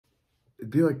It'd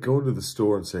be like going to the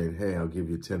store and saying, hey, I'll give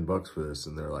you $10 for this.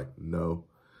 And they're like, no.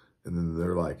 And then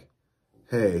they're like,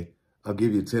 hey, I'll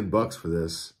give you $10 for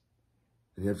this.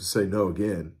 And you have to say no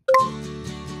again.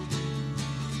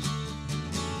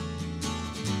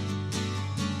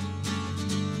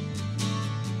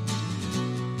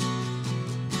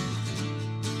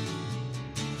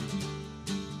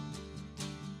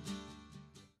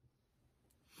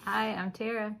 Hi, I'm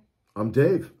Tara. I'm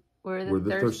Dave. We're the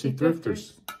Thirsty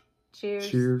Thrifters. Cheers.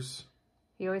 Cheers.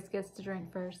 He always gets to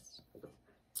drink first.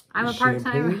 I'm a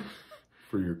part-time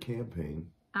for your campaign.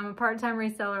 I'm a part-time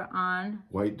reseller on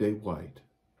White Day White,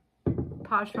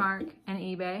 Poshmark, and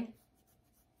eBay.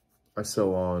 I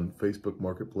sell on Facebook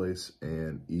Marketplace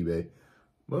and eBay,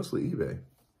 mostly eBay.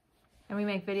 And we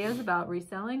make videos about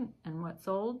reselling and what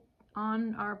sold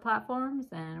on our platforms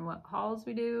and what hauls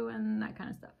we do and that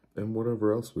kind of stuff. And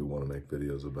whatever else we want to make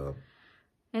videos about.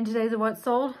 And today's what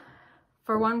sold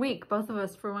for 1 week, both of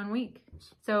us for 1 week.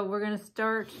 So we're going to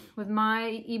start with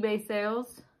my eBay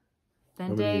sales. Then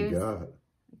How many Dave's. you got?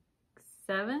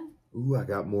 7? Ooh, I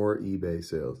got more eBay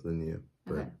sales than you.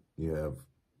 But okay. You have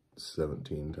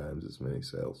 17 times as many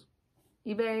sales.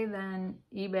 eBay, then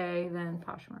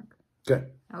Poshmark. Okay.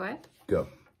 Okay? Go.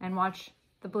 And watch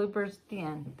the bloopers at the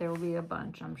end. There will be a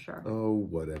bunch, I'm sure. Oh,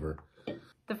 whatever.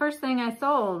 The first thing I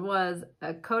sold was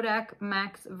a Kodak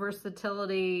Max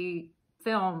Versatility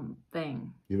film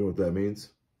thing. You know what that means?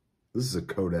 This is a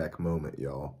Kodak moment,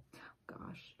 y'all.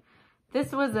 Gosh.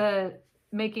 This was a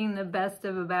making the best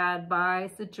of a bad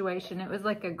buy situation. It was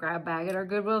like a grab bag at our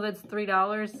Goodwill that's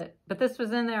 $3. But this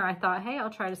was in there. I thought, hey, I'll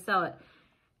try to sell it.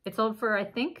 It sold for, I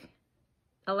think,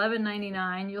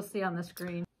 $11.99. You'll see on the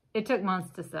screen. It took months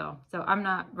to sell. So I'm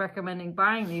not recommending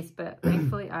buying these, but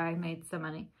thankfully I made some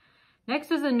money.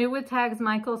 Next was a New with Tags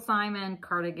Michael Simon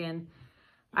cardigan.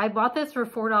 I bought this for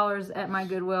 $4 at my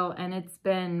Goodwill, and it's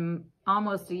been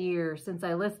almost a year since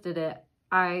I listed it.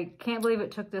 I can't believe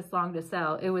it took this long to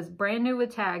sell. It was brand new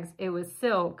with tags. It was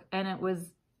silk, and it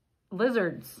was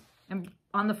lizards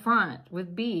on the front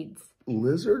with beads.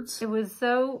 Lizards? It was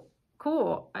so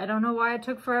cool. I don't know why it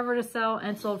took forever to sell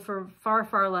and sold for far,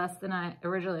 far less than I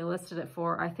originally listed it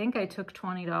for. I think I took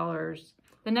 $20.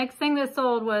 The next thing that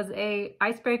sold was a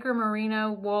Icebreaker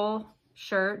Merino wool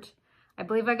shirt. I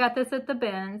believe I got this at the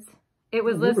bins. It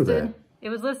was listed. It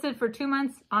was listed for 2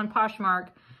 months on Poshmark.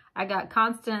 I got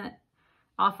constant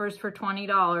offers for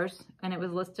 $20 and it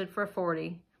was listed for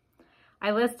 $40.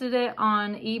 I listed it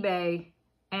on eBay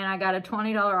and I got a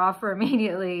 $20 offer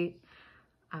immediately.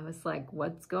 I was like,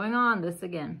 what's going on? This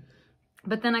again.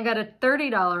 But then I got a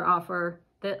 $30 offer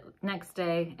the next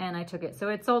day and I took it. So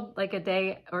it sold like a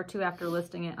day or two after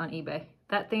listing it on eBay.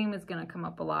 That theme is going to come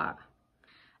up a lot.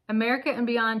 America and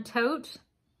Beyond tote.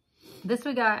 This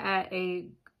we got at a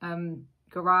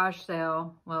garage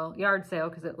sale, well, yard sale,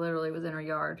 because it literally was in our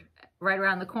yard, right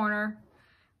around the corner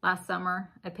last summer.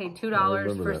 I paid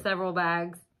 $2 for several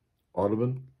bags.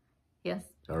 Audubon? Yes.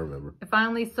 I remember. It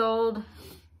finally sold.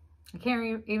 I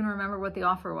can't even remember what the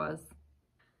offer was,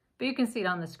 but you can see it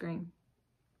on the screen.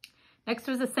 Next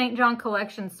was a St. John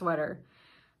Collection sweater.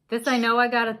 This I know I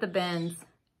got at the bins,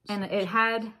 and it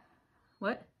had,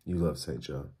 what? You love St.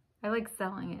 John. I like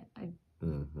selling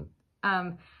it.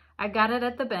 I got it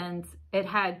at the bins. It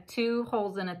had 2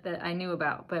 holes in it that I knew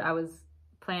about, but I was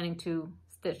planning to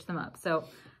stitch them up. So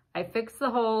I fixed the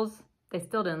holes. They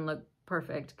still didn't look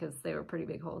perfect because they were pretty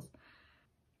big holes.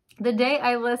 The day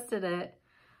I listed it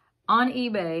on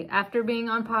eBay, after being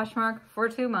on Poshmark for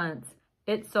 2 months,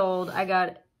 it sold. I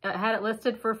had it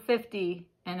listed for $50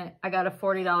 and I got a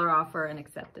 $40 offer and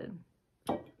accepted.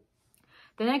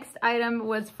 The next item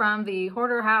was from the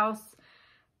Hoarder House.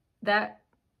 That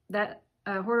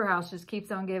Hoarder House just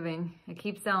keeps on giving. It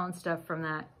keeps selling stuff from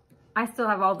that. I still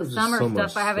have all the summer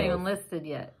stuff I haven't even listed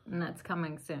yet, and that's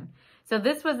coming soon. So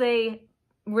this was a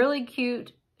really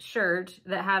cute shirt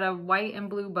that had a white and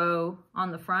blue bow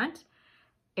on the front.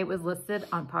 It was listed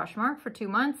on Poshmark for 2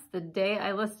 months. The day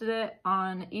I listed it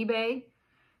on eBay,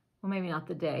 well, maybe not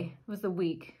the day, it was the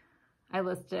week I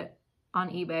listed it on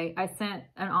eBay. I sent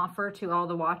an offer to all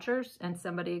the watchers and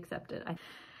somebody accepted.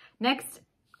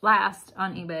 Last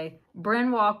on eBay,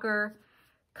 Bryn Walker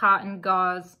cotton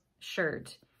gauze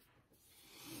shirt.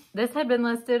 This had been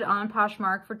listed on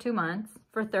Poshmark for 2 months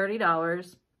for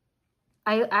 $30.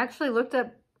 I actually looked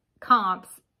up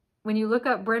comps. When you look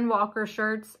up Bryn Walker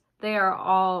shirts, they are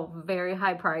all very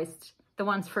high priced. The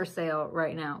ones for sale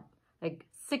right now, like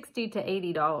 $60 to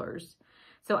 $80.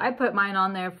 So I put mine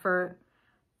on there for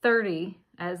 $30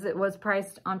 as it was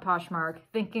priced on Poshmark,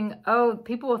 thinking, oh,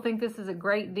 people will think this is a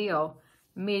great deal.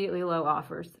 Immediately low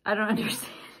offers. I don't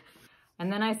understand.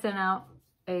 And then I sent out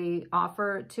a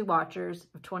offer to watchers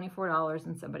of $24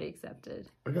 and somebody accepted.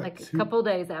 I got like a couple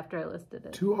days after I listed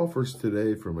it. 2 offers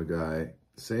today from a guy,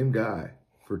 same guy,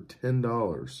 for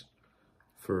 $10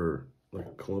 for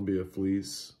like Columbia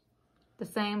fleece. The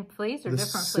same fleece or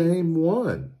different fleece? The same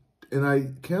one. And I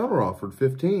counter offered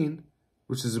 15,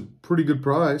 which is a pretty good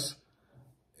price.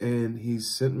 And he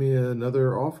sent me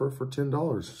another offer for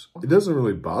 $10. It doesn't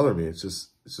really bother me. It's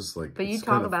just like. But you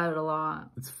talk about it a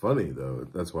lot. It's funny though.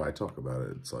 That's why I talk about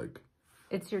it. It's like.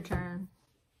 It's your turn.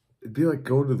 It'd be like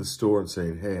going to the store and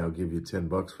saying, "Hey, I'll give you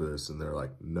 $10 for this," and they're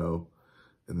like, "No,"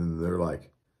 and then they're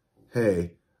like,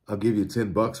 "Hey, I'll give you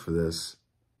 $10 for this,"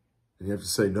 and you have to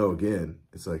say no again.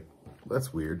 It's like,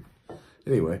 that's weird.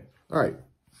 Anyway, all right.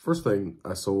 First thing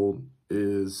I sold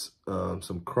is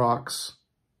some Crocs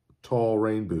tall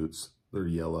rain boots. They're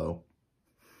yellow.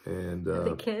 And Are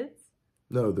they kids?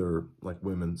 No, they're like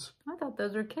women's. I thought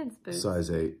those were kids' boots.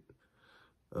 Size 8.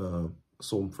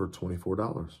 Sold them for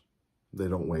 $24. They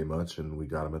don't weigh much, and we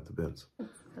got them at the bins.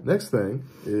 Next thing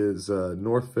is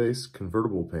North Face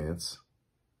convertible pants.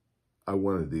 I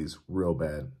wanted these real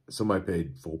bad. Somebody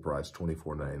paid full price,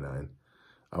 $24.99.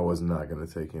 I was not going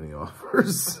to take any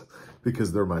offers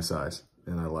because they're my size,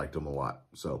 and I liked them a lot.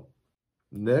 So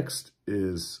next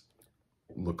is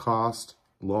Lacoste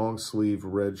long sleeve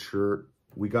red shirt.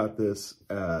 We got this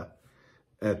at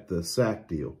the sack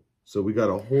deal. So we got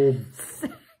a whole,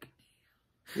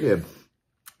 yeah.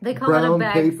 They call it a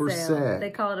bag paper sale. sack. They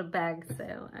call it a bag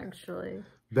sale, actually.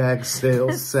 Bag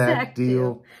sale, sack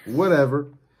deal,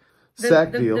 whatever. The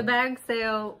deal. The bag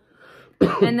sale,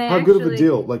 and they How good of a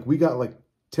deal? Like we got like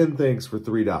 10 things for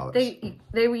 $3.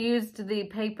 They used the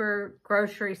paper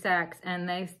grocery sacks and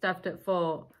they stuffed it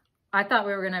full. I thought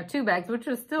we were gonna have 2 bags, which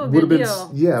was still a good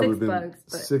deal. Yeah, it would $6, have been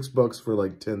 $6 for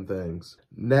like 10 things.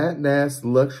 Nat Nast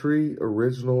Luxury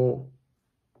Original.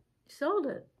 You sold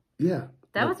it. Yeah.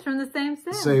 That was from the same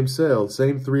sale. Same sale,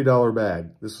 same $3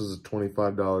 bag. This was a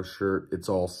 $25 shirt. It's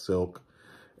all silk,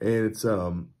 and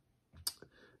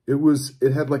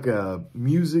it had like a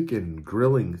music and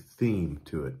grilling theme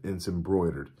to it, and it's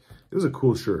embroidered. It was a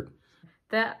cool shirt.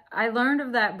 That I learned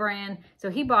of that brand. So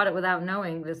he bought it without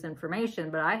knowing this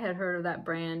information, but I had heard of that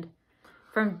brand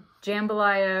from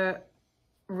Jambalaya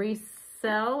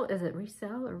Resell. Is it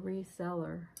Resell or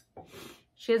Reseller?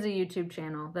 She has a YouTube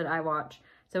channel that I watch.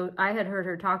 So I had heard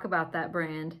her talk about that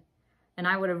brand, and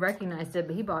I would have recognized it,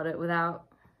 but he bought it without.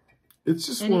 It's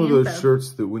just one of those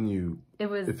shirts that when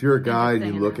if you're a guy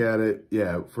and you look at it,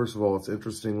 yeah, first of all, it's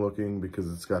interesting looking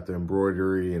because it's got the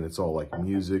embroidery and it's all like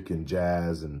music and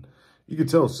jazz, and you can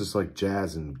tell it's just like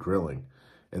jazz and grilling.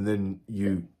 And then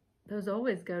those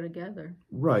always go together.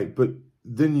 Right, but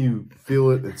then you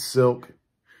feel it's silk.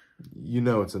 You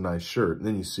know it's a nice shirt. And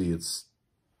then you see it's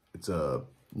a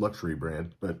luxury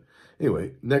brand. But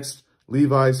anyway, next,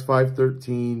 Levi's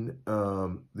 513.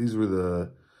 These were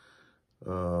the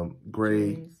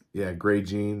gray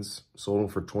jeans. Sold them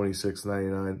for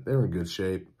 $26.99. They were in good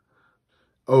shape.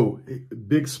 Oh,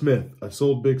 Big Smith. I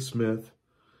sold Big Smith.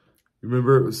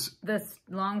 Remember it was this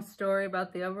long story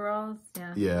about the overalls?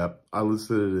 Yeah. Yeah, I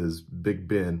listed it as Big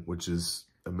Ben, which is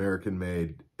American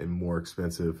made and more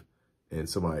expensive. And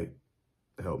somebody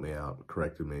helped me out,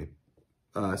 corrected me.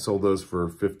 I sold those for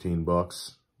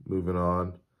 $15. Moving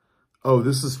on. Oh,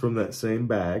 this is from that same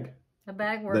bag. The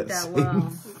bag worked out well.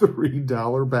 well.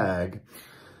 $3 bag.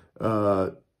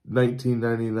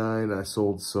 $19.99. I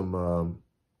sold some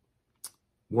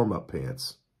warm-up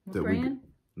pants. What brand?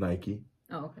 Nike.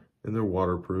 Oh, okay. And they're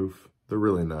waterproof. They're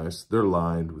really nice. They're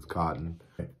lined with cotton.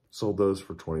 Sold those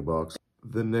for $20.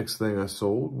 The next thing I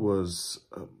sold was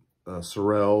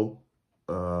Sorel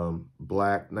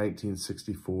black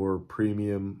 1964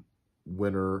 premium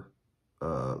winter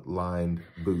lined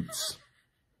boots.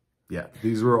 Yeah,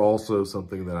 these were also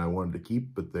something that I wanted to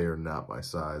keep, but they are not my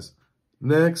size.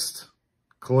 Next,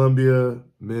 Columbia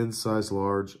men's size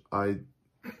large. I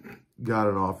got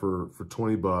an offer for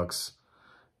 $20,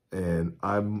 and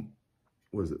I mold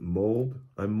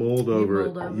over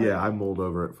it. Yeah, I mold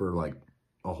over it for like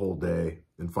a whole day,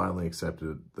 and finally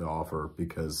accepted the offer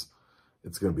because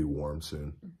it's going to be warm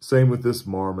soon. Same with this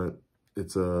Marmot.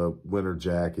 It's a winter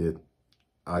jacket.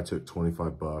 I took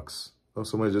 $25. Oh,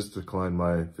 somebody just declined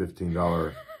my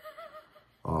 $15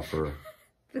 offer.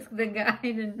 The guy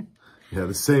didn't. Yeah,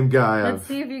 the same guy. Let's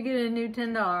see if you get a new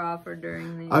 $10 offer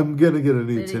during the I'm going to get a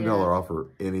new $10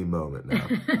 offer any moment now.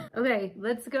 Okay,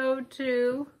 let's go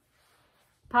to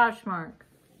Poshmark.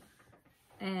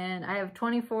 And I have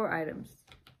 24 items.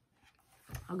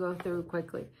 I'll go through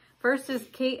quickly. First is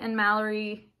Kate and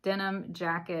Mallory denim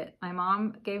jacket. My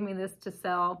mom gave me this to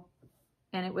sell,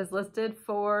 and it was listed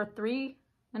for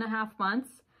 3.5 months.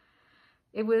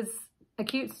 It was a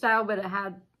cute style, but it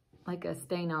had like a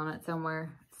stain on it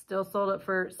somewhere. Still sold it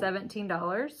for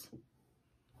 $17.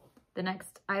 The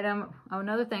next item, oh,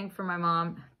 another thing for my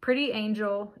mom. Pretty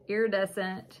Angel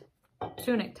iridescent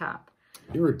tunic top.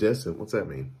 Iridescent, what's that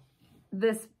mean?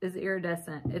 This is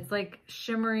iridescent. It's like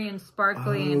shimmery and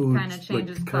sparkly and kind of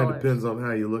changes like, colors. Kind of depends on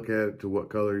how you look at it to what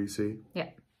color you see. Yeah,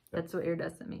 that's what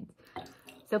iridescent means.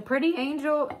 So Pretty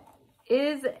Angel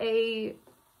is a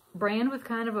brand with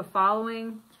kind of a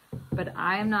following, but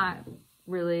I'm not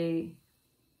really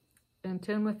in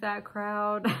tune with that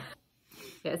crowd.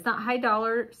 Yeah, it's not high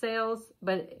dollar sales,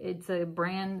 but it's a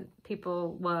brand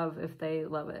people love if they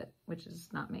love it, which is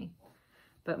not me.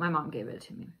 But my mom gave it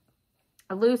to me.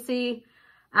 A Lucy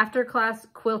After Class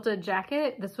Quilted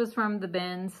Jacket. This was from the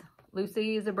bins.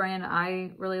 Lucy is a brand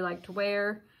I really like to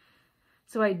wear.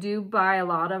 So I do buy a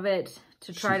lot of it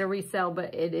to try to resell,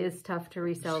 but it is tough to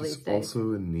resell these days. She's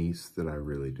also a niece that I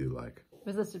really do like. It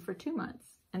was listed for 2 months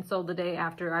and sold the day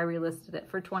after I relisted it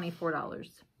for $24.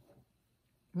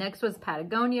 Next was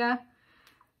Patagonia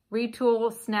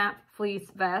Retool Snap Fleece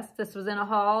Vest. This was in a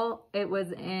haul. It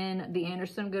was in the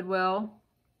Anderson Goodwill.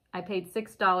 I paid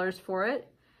 $6 for it.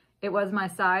 It was my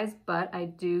size, but I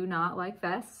do not like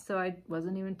vests, so I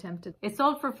wasn't even tempted. It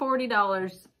sold for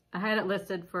 $40. I had it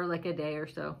listed for like a day or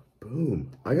so. Boom.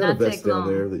 I got a vest down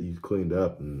there that you've cleaned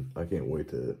up, and I can't wait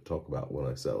to talk about when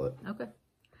I sell it. Okay.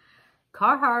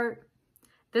 Carhartt.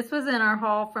 This was in our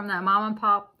haul from that mom and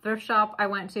pop thrift shop I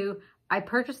went to. I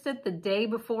purchased it the day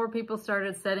before people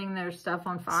started setting their stuff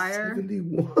on fire.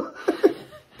 71.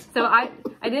 So I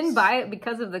didn't buy it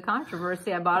because of the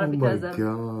controversy. I bought it because of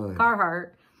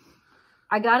Carhartt.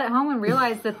 I got it home and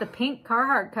realized that the pink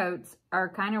Carhartt coats are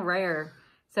kind of rare.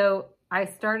 So I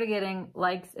started getting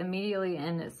likes immediately,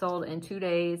 and it sold in 2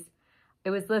 days.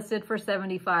 It was listed for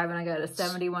 $75, and I got a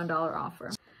 $71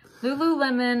 offer.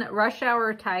 Lululemon Rush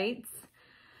Hour Tights.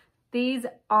 These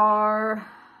are,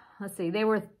 let's see, they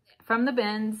were from the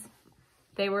bins.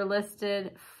 They were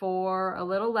listed for a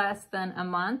little less than a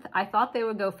month. I thought they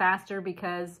would go faster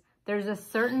because there's a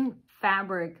certain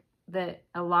fabric that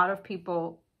a lot of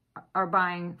people are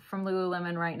buying from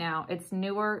Lululemon right now. It's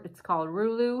newer. It's called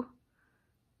Rulu. I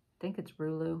think it's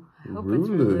Rulu. I hope it's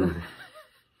Rulu.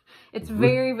 It's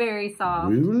very, very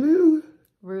soft.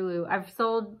 Rulu. I've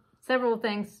sold several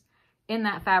things in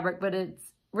that fabric, but it's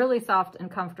really soft and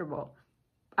comfortable.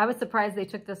 I was surprised they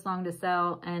took this long to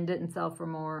sell and didn't sell for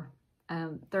more.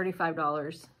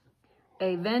 $35.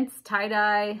 A Vince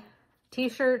tie-dye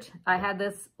t-shirt. I had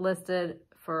this listed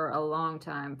for a long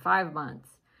time, 5 months.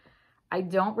 I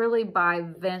don't really buy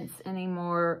Vince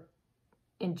anymore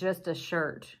in just a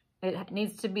shirt. It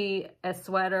needs to be a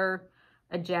sweater,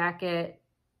 a jacket,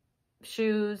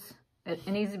 shoes. It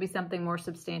needs to be something more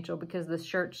substantial because the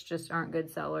shirts just aren't good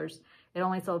sellers. It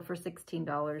only sold for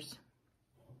 $16.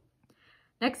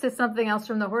 Next is something else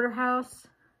from the Hoarder House.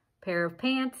 Pair of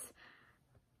pants.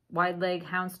 Wide leg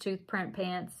houndstooth print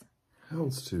pants.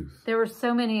 Houndstooth. There were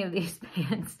so many of these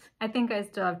pants. I think I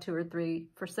still have 2 or 3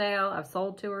 for sale. I've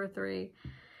sold 2 or 3.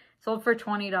 Sold for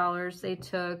 $20. They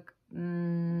took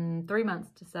 3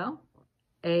 months to sell.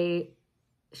 A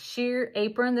sheer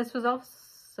apron. This was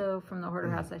also from the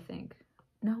Hoarder House, I think.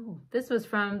 No, this was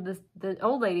from the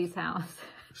old lady's house.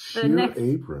 Sheer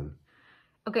apron.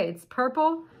 Okay, it's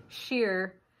purple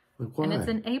sheer, why? And it's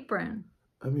an apron.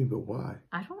 I mean, but why?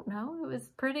 I don't know. It was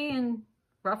pretty and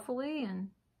ruffly and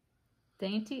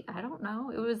dainty. I don't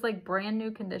know. It was like brand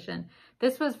new condition.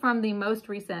 This was from the most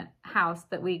recent house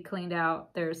that we cleaned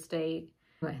out their estate.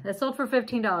 Anyway, that sold for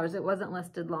 $15. It wasn't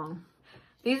listed long.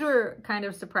 These were kind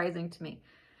of surprising to me.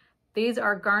 These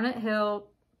are Garnet Hill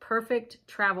Perfect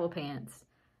Travel Pants.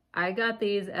 I got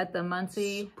these at the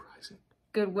Muncie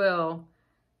Goodwill,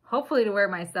 hopefully to wear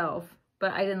myself,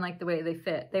 but I didn't like the way they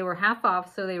fit. They were half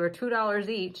off, so they were $2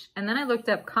 each. And then I looked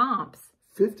up comps.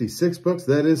 56 bucks,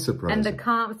 that is surprising. And the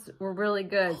comps were really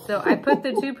good. So I put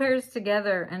the 2 pairs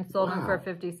together and sold them for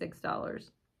 $56.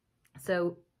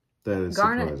 So that is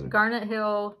surprising. Garnet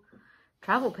Hill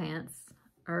travel pants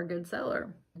are a good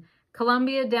seller.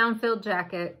 Columbia down-filled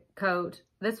jacket coat.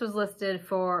 This was listed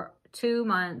for 2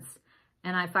 months,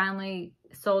 and I finally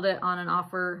sold it on an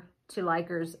offer to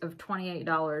likers of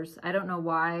 $28. I don't know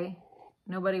why.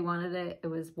 Nobody wanted it. It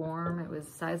was warm. It was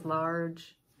size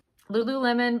large.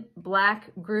 Lululemon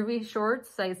black groovy shorts,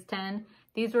 size 10.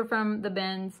 These were from the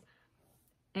bins,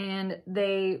 and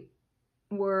they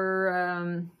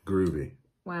were... groovy.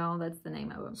 Well, that's the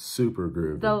name of them. Super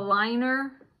groovy. The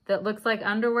liner that looks like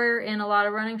underwear in a lot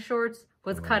of running shorts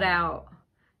was cut out.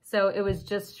 So it was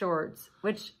just shorts,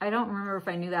 which I don't remember if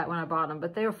I knew that when I bought them,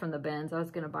 but they were from the bins. I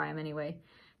was going to buy them anyway.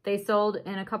 They sold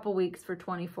in a couple weeks for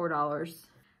 $24.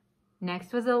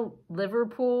 Next was a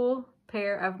Liverpool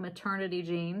pair of maternity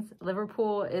jeans.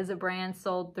 Liverpool is a brand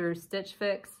sold through Stitch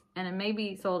Fix, and it may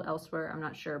be sold elsewhere. I'm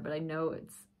not sure, but I know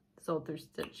it's sold through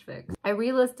Stitch Fix. I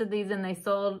relisted these and they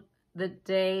sold the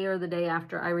day or the day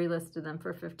after I relisted them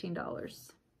for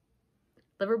 $15.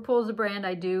 Liverpool is a brand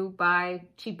I do buy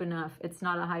cheap enough. It's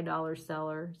not a high dollar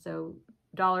seller, so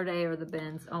Dollar Day or the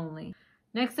bins only.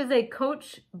 Next is a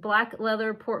Coach black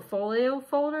leather portfolio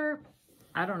folder.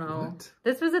 I don't know. What?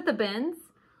 This was at the bins.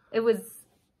 It was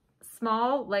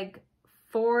small, like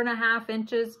 4.5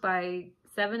 inches by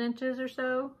 7 inches or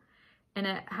so. And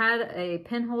it had a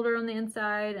pen holder on the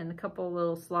inside and a couple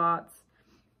little slots.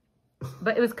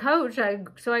 But it was Coach,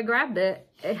 so I grabbed it.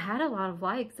 It had a lot of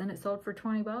likes and it sold for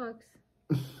 $20.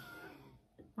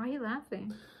 Why are you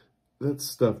laughing? That's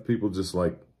stuff people just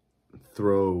like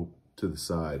throw to the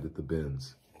side at the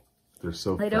bins. They're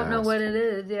so fast. They don't know what it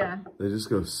is, yeah. They just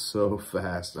go so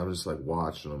fast. I'm just like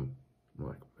watching them. I'm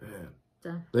like,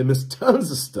 man, they miss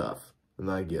tons of stuff.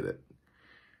 And I get it.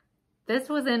 This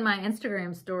was in my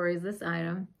Instagram stories, this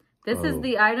item. This is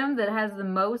the item that has the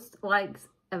most likes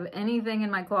of anything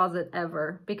in my closet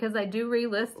ever. Because I do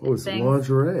relist things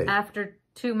lingerie after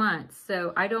 2 months.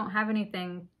 So I don't have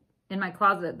anything in my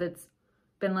closet that's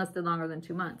been listed longer than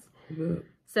 2 months. Yeah.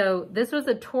 So this was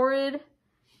a Torrid.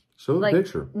 Show the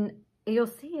picture. You'll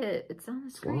see it. It's on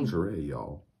the screen. It's lingerie,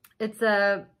 y'all. It's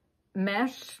a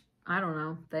mesh, I don't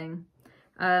know, thing.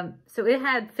 So it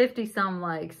had 50-some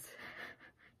likes.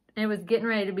 And it was getting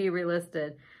ready to be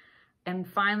relisted. And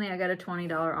finally, I got a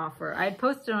 $20 offer. I had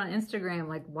posted on Instagram,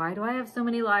 like, why do I have so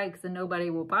many likes and nobody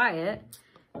will buy it?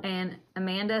 And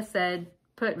Amanda said,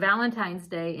 put Valentine's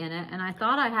Day in it. And I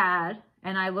thought I had.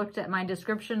 And I looked at my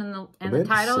description and the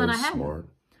title, and I hadn't. Smart.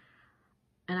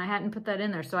 And I hadn't put that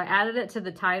in there. So I added it to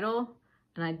the title.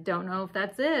 And I don't know if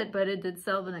that's it, but it did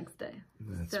sell the next day.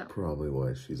 That's probably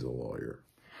why she's a lawyer.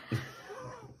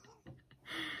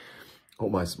 All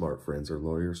my smart friends are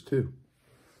lawyers too.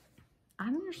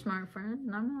 I'm your smart friend,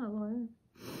 and I'm not a lawyer.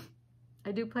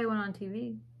 I do play one on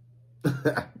TV.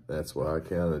 That's why I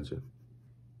counted you.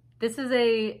 This is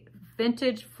a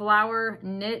vintage flower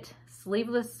knit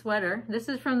sleeveless sweater. This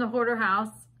is from the Hoarder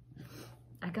House.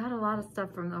 I got a lot of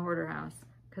stuff from the Hoarder House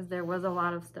because there was a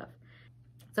lot of stuff.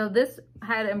 So this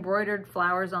had embroidered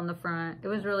flowers on the front. It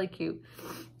was really cute.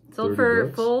 Sold for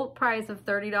a full price of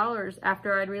 $30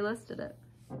 after I'd relisted it.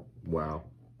 Wow.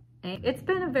 It's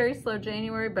been a very slow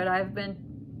January, but I've been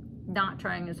not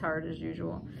trying as hard as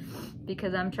usual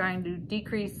because I'm trying to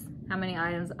decrease how many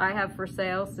items I have for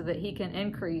sale so that he can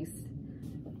increase.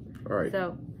 All right.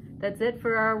 So that's it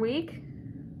for our week.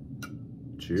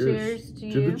 Cheers. Cheers to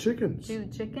you. To the chickens. To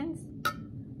the chickens.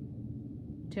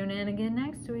 Tune in again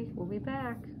next week. We'll be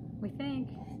back, we think.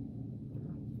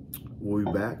 We'll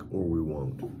be back or we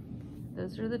won't.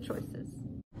 Those are the choices.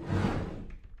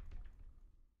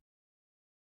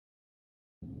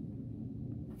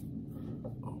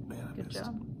 Oh man, Good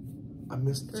job. I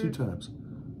missed 2 times.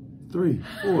 3,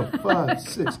 4, 5,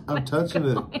 6. I'm touching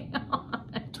it.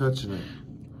 Touching it.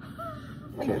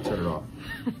 Can't turn it off.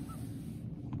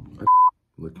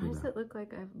 Why does it look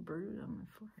like I have a bruise on my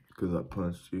forehead? Because I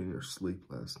punched you in your sleep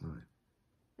last night.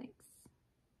 Thanks.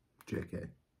 JK.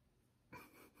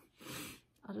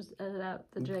 I'll just edit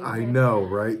out the JK. I know,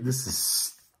 right? This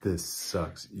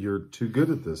sucks. You're too good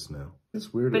at this now.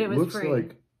 It's weird. But it looks free.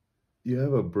 like you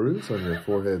have a bruise on your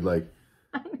forehead. Like,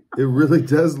 it really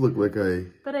does look like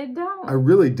But I don't. I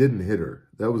really didn't hit her.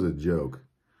 That was a joke.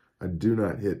 I do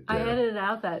not hit I Dad. edited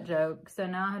out that joke, so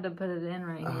now I had to put it in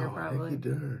right here probably. You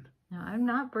did. No, I'm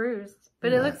not bruised.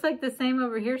 But it looks like the same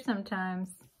over here sometimes.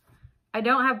 I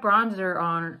don't have bronzer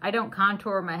on. I don't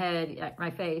contour my head,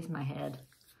 my head.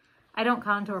 I don't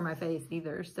contour my face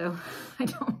either, so I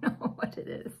don't know what it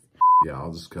is. Yeah,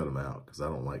 I'll just cut them out because I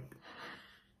don't like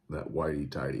that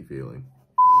whitey-tighty feeling.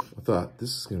 I thought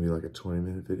this is going to be like a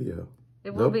 20-minute video.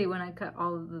 It will be when I cut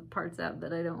all of the parts out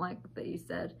that I don't like that you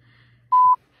said.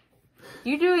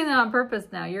 You're doing that on purpose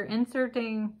now. You're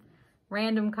inserting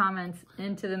random comments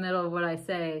into the middle of what I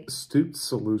say. Astute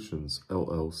Solutions,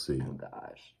 LLC. Oh,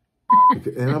 gosh.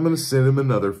 And I'm going to send him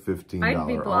another $15 I'd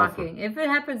be blocking. offer. If it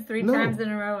happens 3 times in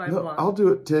a row, I'd block. I'll do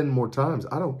it 10 more times.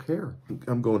 I don't care.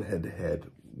 I'm going head to head.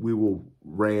 We will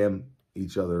ram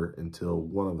each other until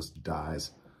one of us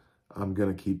dies. I'm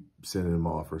going to keep sending him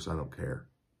offers. I don't care.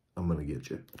 I'm going to get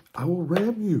you. I will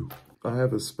ram you. I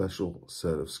have a special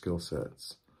set of skill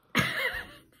sets.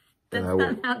 That's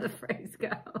not how the phrase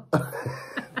goes.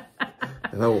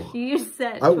 And I will, you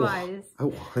said twice. I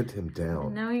will hunt him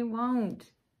down. No, he won't.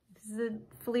 This is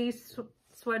a flea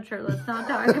sweatshirt. Let's not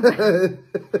talk about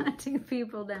hunting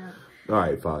people down. All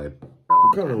right, fine.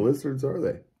 What kind of lizards are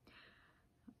they?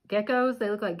 Geckos. They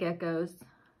look like geckos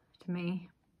to me.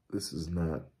 This is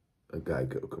not a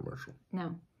Geico commercial.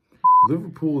 No.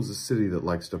 Liverpool is a city that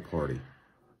likes to party.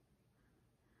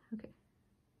 Okay.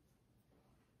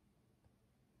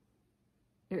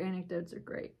 Your anecdotes are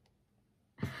great.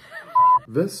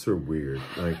 Vests are weird.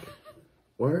 Like,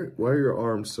 why are your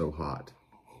arms so hot?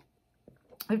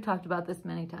 We've talked about this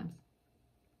many times.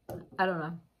 I don't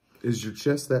know. Is your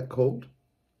chest that cold?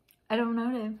 I don't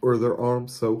know, Dave. Or are their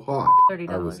arms so hot? $30.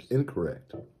 I was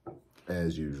incorrect,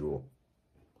 as usual.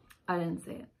 I didn't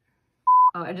see it.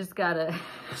 Oh, I just got a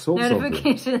Sold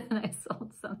notification that I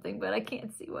sold something, but I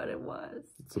can't see what it was.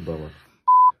 It's a bummer.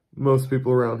 Most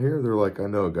people around here, they're like, I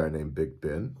know a guy named Big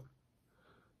Ben,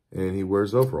 and he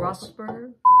wears overalls.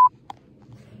 Roethlisberger.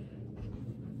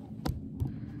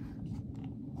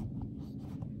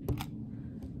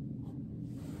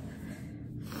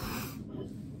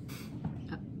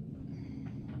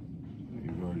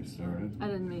 You've already started. I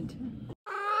didn't mean to.